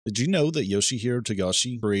Did you know that Yoshihiro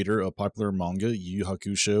Togashi, creator of popular manga Yu Yu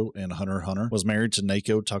Hakusho and Hunter x Hunter, was married to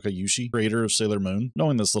Naoko Takeuchi, creator of Sailor Moon?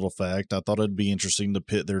 Knowing this little fact, I thought it'd be interesting to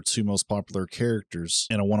pit their two most popular characters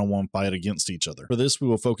in a one-on-one fight against each other. For this, we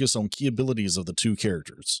will focus on key abilities of the two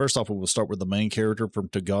characters. First off, we will start with the main character from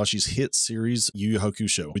Togashi's hit series Yu Yu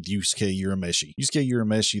Hakusho with Yusuke Urameshi. Yusuke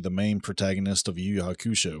Urameshi, the main protagonist of Yu Yu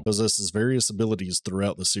Hakusho, possesses various abilities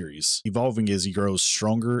throughout the series, evolving as he grows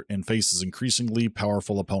stronger and faces increasingly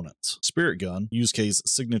powerful opponents. Spirit Gun, Yusuke's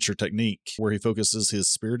signature technique, where he focuses his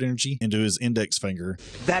spirit energy into his index finger.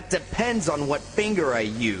 That depends on what finger I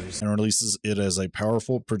use. And releases it as a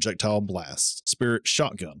powerful projectile blast. Spirit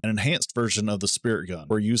Shotgun, an enhanced version of the Spirit Gun,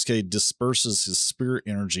 where Yusuke disperses his spirit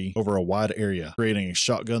energy over a wide area, creating a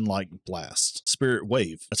shotgun-like blast. Spirit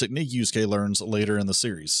Wave, a technique Yusuke learns later in the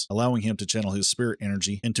series, allowing him to channel his spirit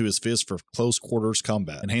energy into his fist for close quarters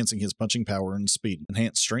combat, enhancing his punching power and speed.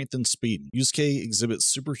 Enhanced strength and speed. Yusuke exhibits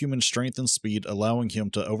superhuman strength and speed, allowing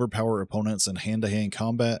him to overpower opponents in hand-to-hand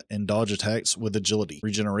combat and dodge attacks with agility.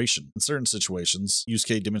 Regeneration. In certain situations,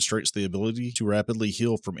 Yusuke demonstrates the ability to rapidly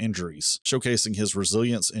heal from injuries, showcasing his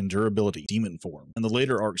resilience and durability. Demon Form. In the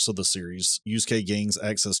later arcs of the series, Yusuke gains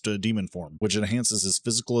access to a demon form, which enhances his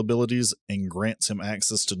physical abilities and grants him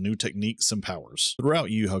access to new techniques and powers.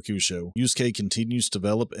 Throughout Yu Yu Hakusho, Yusuke continues to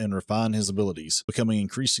develop and refine his abilities, becoming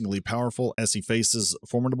increasingly powerful as he faces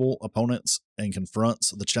formidable opponents and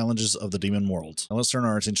confronts the challenges of the demon world. Now let's turn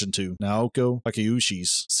our attention to Naoko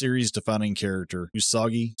Takeuchi's series-defining character,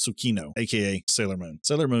 Usagi Tsukino, aka Sailor Moon.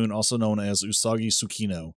 Sailor Moon, also known as Usagi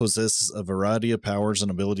Tsukino, possesses a variety of powers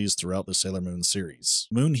and abilities throughout the Sailor Moon series.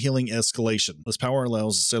 Moon Healing Escalation. This power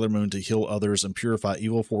allows Sailor Moon to heal others and purify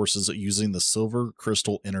evil forces using the Silver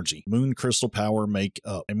Crystal Energy. Moon Crystal Power Make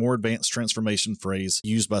Up, a more advanced transformation phrase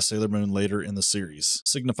used by Sailor Moon later in the series,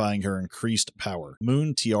 signifying her increased power.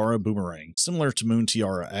 Moon Tiara Boomerang. Similar to Moon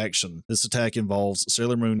Tiara action, this attack involves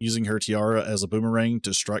Sailor Moon using her tiara as a boomerang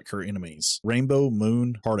to strike her enemies. Rainbow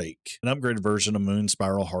Moon Heartache, an upgraded version of Moon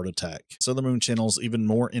Spiral Heart Attack. Sailor Moon channels even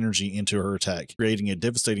more energy into her attack, creating a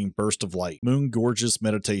devastating burst of light. Moon Gorgeous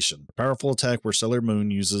Meditation, a powerful attack where Sailor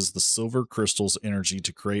Moon uses the silver crystal's energy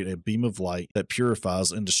to create a beam of light that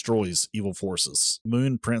purifies and destroys evil forces.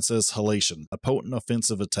 Moon Princess Halation, a potent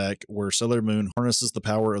offensive attack where Sailor Moon harnesses the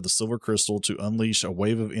power of the silver crystal to unleash a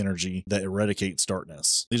wave of energy that eradicates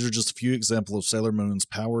darkness. These are just a few examples of Sailor Moon's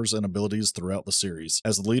powers and abilities throughout the series.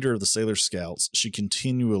 As the leader of the Sailor Scouts, she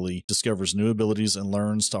continually discovers new abilities and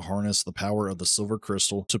learns to harness the power of the silver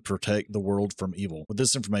crystal to protect the world from evil. With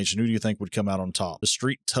this information, who do you think would come out on top? The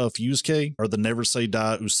street tough Yusuke or the never say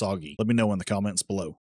die Usagi? Let me know in the comments below.